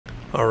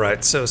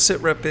Alright, so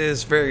sitrep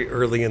is very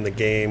early in the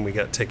game. We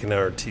got taken out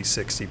our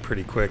T-60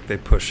 pretty quick. They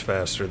pushed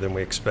faster than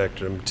we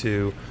expected them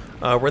to.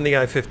 We're in the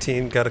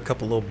I-15, got a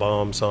couple little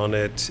bombs on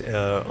it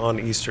on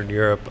Eastern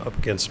Europe up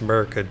against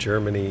MURICUH,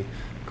 Germany,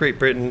 Great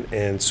Britain,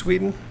 and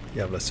Sweden.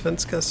 Jävla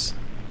svenskas.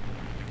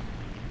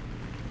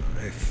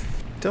 I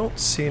don't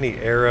see any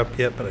air up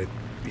yet, but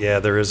yeah,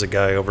 there is a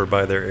guy over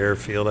by their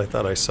airfield. I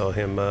thought I saw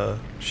him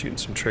shooting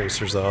some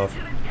tracers off.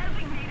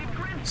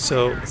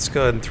 So let's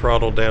go ahead and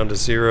throttle down to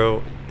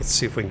 0. Let's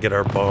see if we can get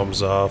our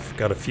bombs off.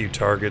 Got a few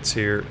targets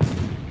here.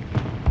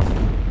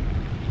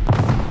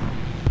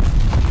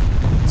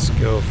 Let's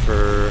go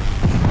for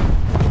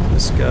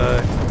this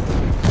guy.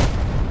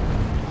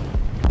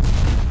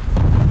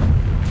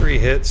 3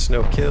 hits,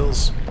 no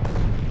kills.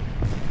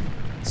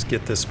 Let's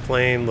get this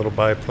plane, little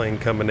biplane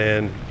coming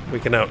in. We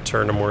can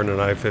outturn them. We're in an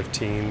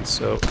I-15,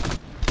 so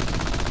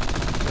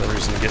no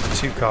reason to get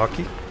too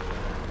cocky.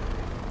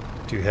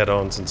 Do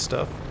head-ons and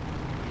stuff.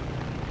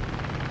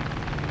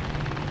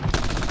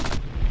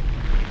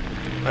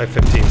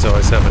 I-15s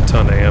always have a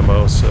ton of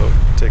ammo, so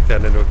take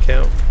that into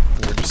account.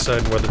 When we're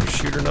deciding whether to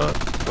shoot or not,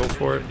 go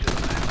for it.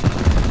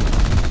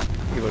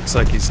 He looks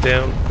like he's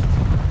down.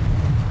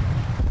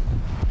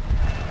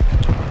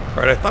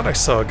 Alright, I thought I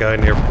saw a guy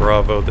near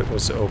Bravo that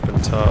was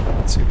open top.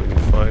 Let's see if we can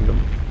find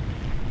him.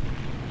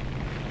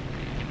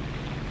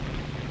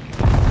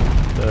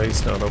 No,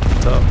 he's not open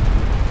top.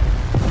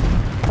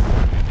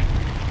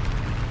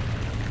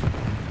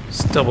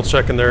 Just double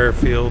checking their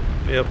airfield.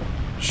 Yep,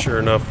 sure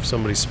enough,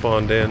 somebody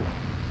spawned in.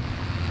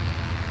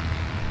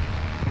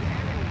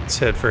 Let's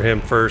head for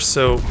him first.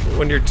 So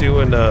when you're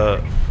doing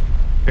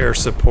air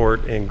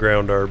support and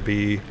ground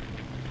RB, you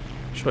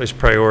should always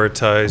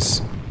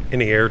prioritize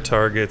any air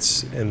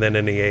targets and then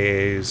any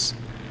AAs,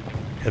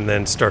 and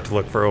then start to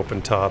look for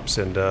open tops,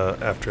 and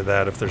after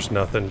that, if there's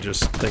nothing,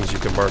 just things you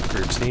can mark for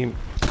your team.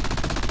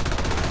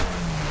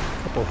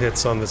 Couple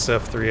hits on this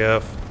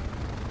F3F.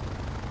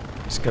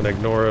 He's gonna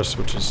ignore us,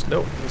 which is,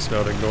 nope, he's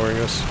not ignoring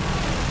us.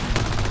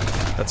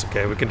 That's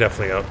okay, we can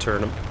definitely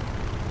outturn him.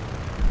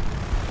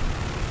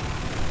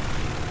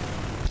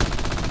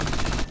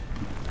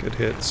 Good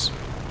hits.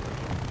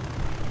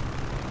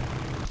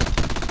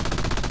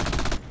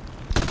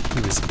 He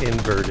was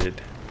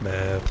inverted,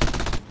 Mav.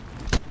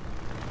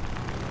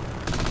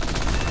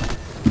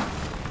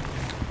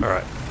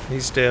 Alright,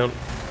 he's down.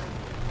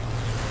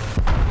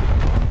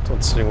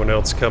 Don't see anyone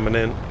else coming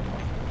in.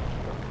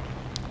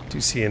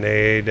 Do see an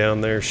AA down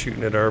there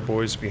shooting at our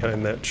boys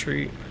behind that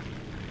tree.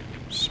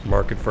 Just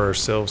mark it for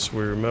ourselves so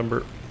we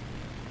remember.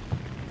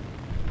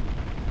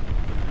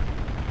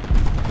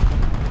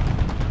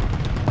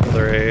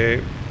 Another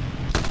AA.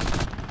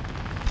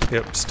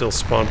 Yep, still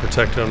spawn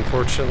protected,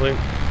 unfortunately.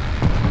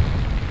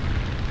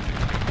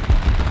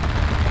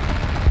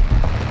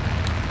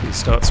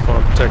 He's not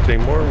spawn protected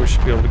anymore. We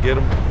should be able to get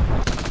him.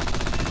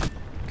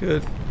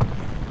 Good.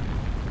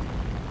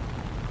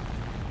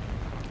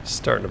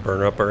 Starting to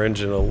burn up our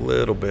engine a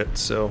little bit,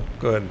 so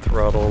go ahead and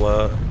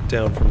throttle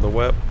down from the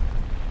wep.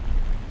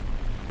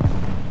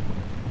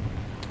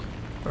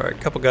 Alright, a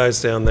couple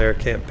guys down there,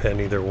 can't pen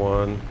either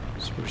one,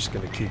 so we're just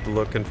going to keep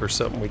looking for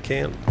something we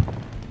can.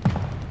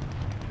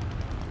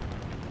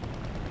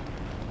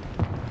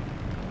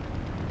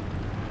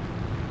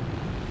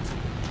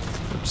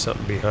 There's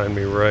something behind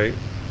me right.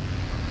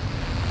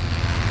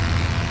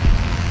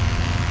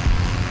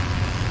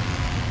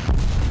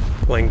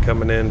 Plane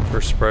coming in,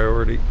 first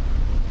priority.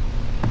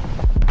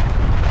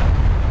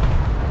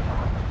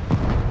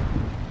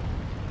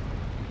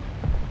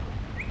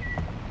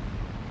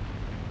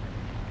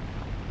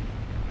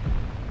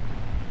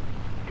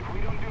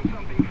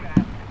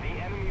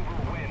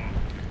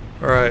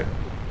 Alright,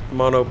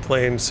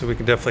 monoplane, so we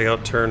can definitely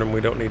outturn them.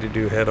 We don't need to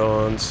do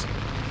head-ons.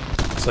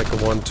 It's like a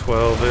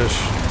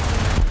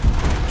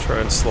 112-ish. Try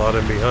and slot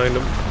in behind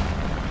them.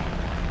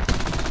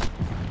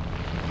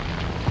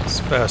 It's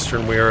faster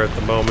than we are at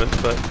the moment,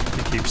 but if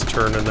he keeps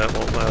turning, that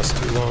won't last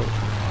too long.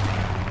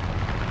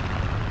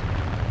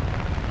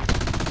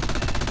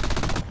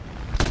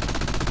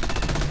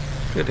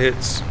 Good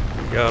hits.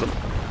 We got him.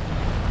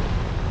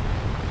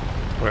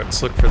 Alright,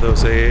 let's look for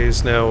those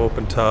AAs now,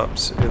 open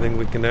tops, anything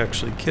we can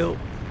actually kill.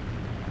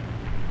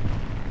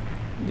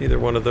 Neither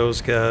one of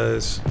those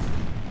guys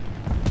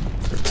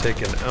are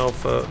taking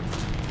alpha.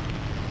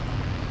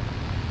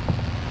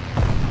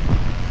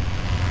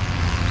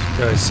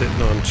 This guy's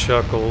sitting on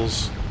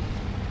chuckles.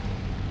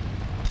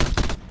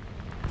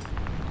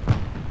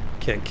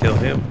 Can't kill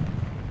him.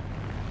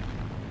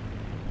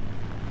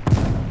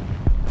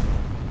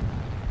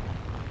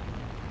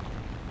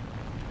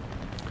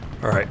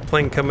 Alright,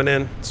 plane coming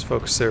in. Let's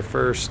focus there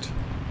first.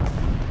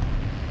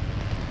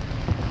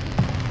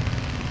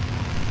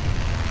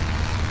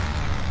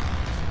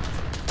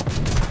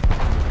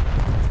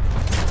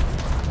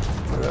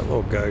 That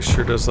little guy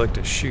sure does like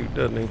to shoot,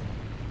 doesn't he?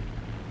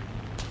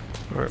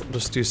 Alright,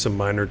 let's do some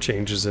minor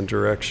changes in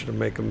direction to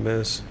make him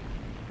miss.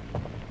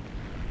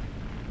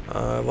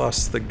 I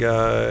lost the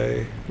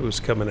guy who was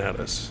coming at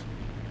us.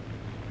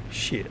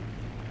 Shit.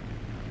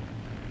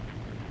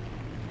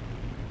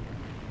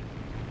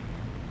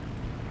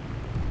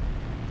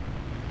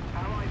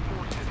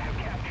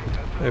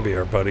 Maybe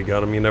our buddy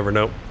got him, you never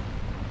know.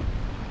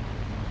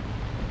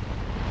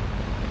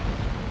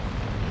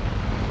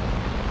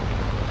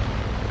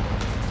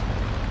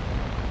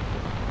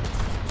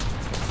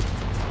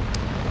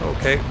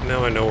 Okay,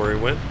 now I know where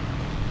he went.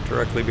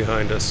 Directly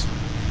behind us.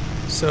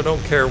 So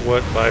don't care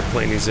what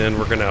biplane he's in,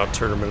 we're gonna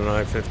out-turn him in an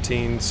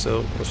I-15,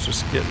 so let's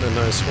just get in a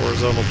nice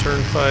horizontal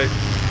turn fight.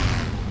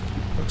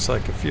 Looks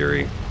like a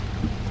Fury.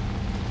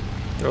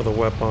 Throw the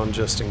weapon on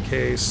just in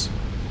case.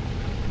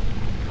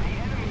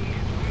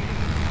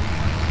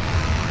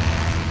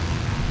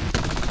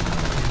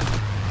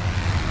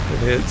 It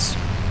hits.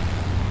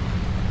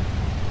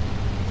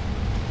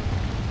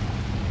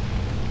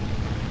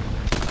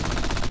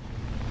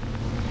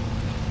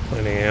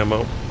 Plenty of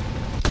ammo.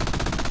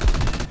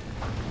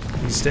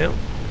 He's down.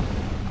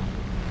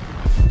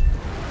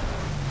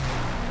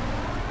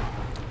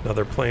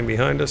 Another plane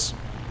behind us.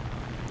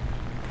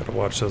 Gotta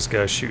watch those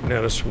guys shooting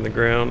at us from the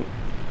ground.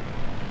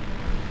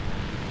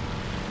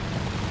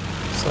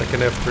 It's like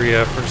an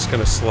F-3F. We're just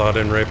gonna slot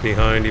in right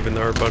behind, even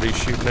though our buddy's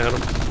shooting at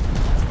him.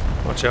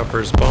 Watch out for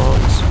his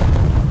bombs.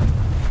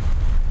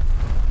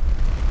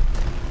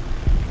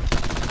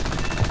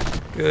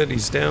 Good,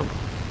 he's down.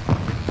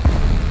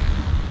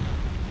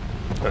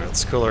 Alright,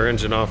 let's cool our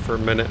engine off for a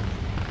minute.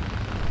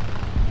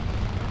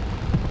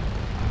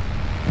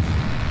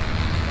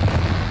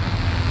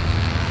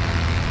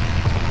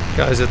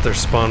 Guys at their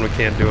spawn we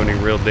can't do any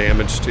real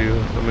damage to.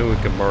 I mean, we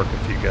can mark a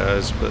few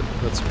guys, but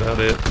that's about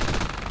it.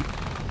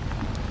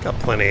 Got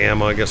plenty of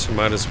ammo, I guess we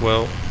might as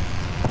well.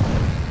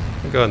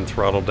 I'll go ahead and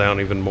throttle down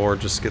even more,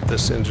 just get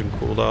this engine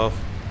cooled off.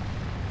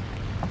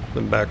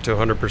 Then back to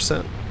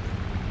 100%.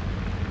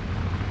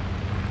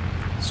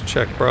 Let's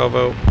check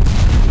Bravo.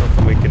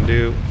 Nothing we can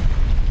do.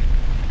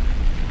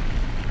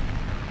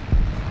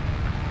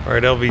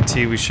 Alright,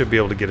 LVT, we should be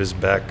able to get his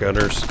back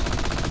gunners.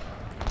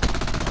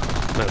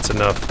 That's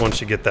enough.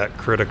 Once you get that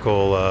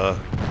critical,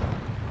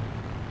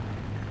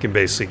 you can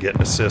basically get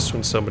an assist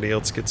when somebody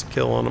else gets a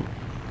kill on them.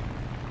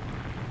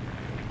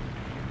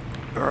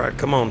 Alright,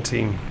 come on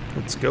team.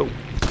 Let's go.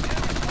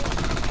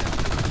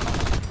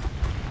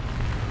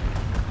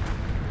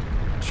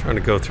 Trying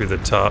to go through the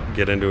top,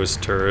 get into his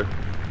turret.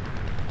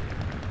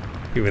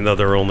 Even though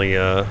they're only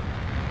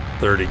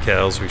 30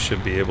 cals, we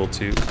should be able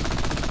to.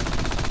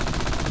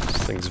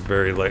 This thing's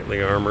very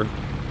lightly armored.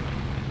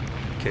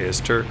 Okay,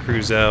 his turret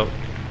crew's out.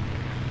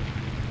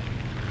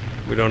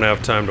 We don't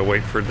have time to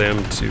wait for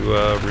them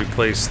to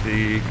replace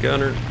the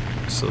gunner,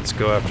 so let's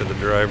go after the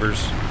drivers,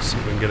 see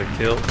if we can get a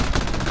kill.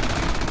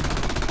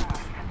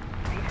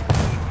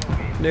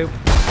 Nope.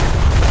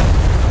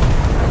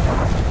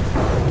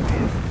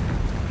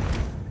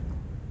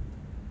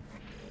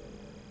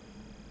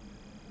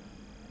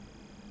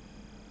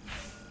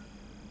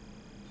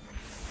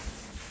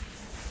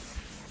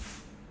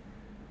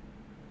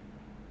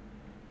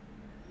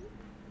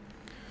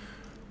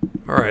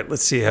 Alright,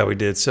 let's see how we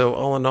did. So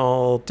all in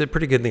all, did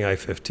pretty good in the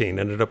I-15.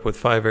 Ended up with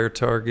 5 air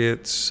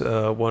targets,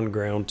 1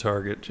 ground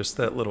target, just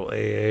that little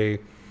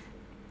AA.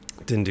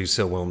 Didn't do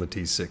so well in the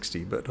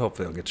T-60, but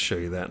hopefully I'll get to show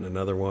you that in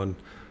another one.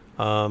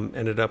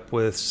 Ended up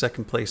with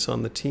 2nd place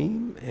on the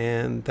team,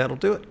 and that'll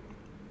do it.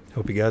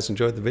 Hope you guys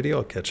enjoyed the video.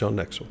 I'll catch you on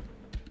the next one.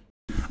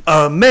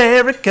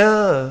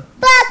 America!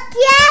 Fuck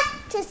yeah!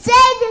 To say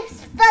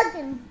this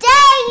fucking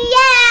day,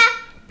 yeah!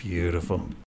 Beautiful.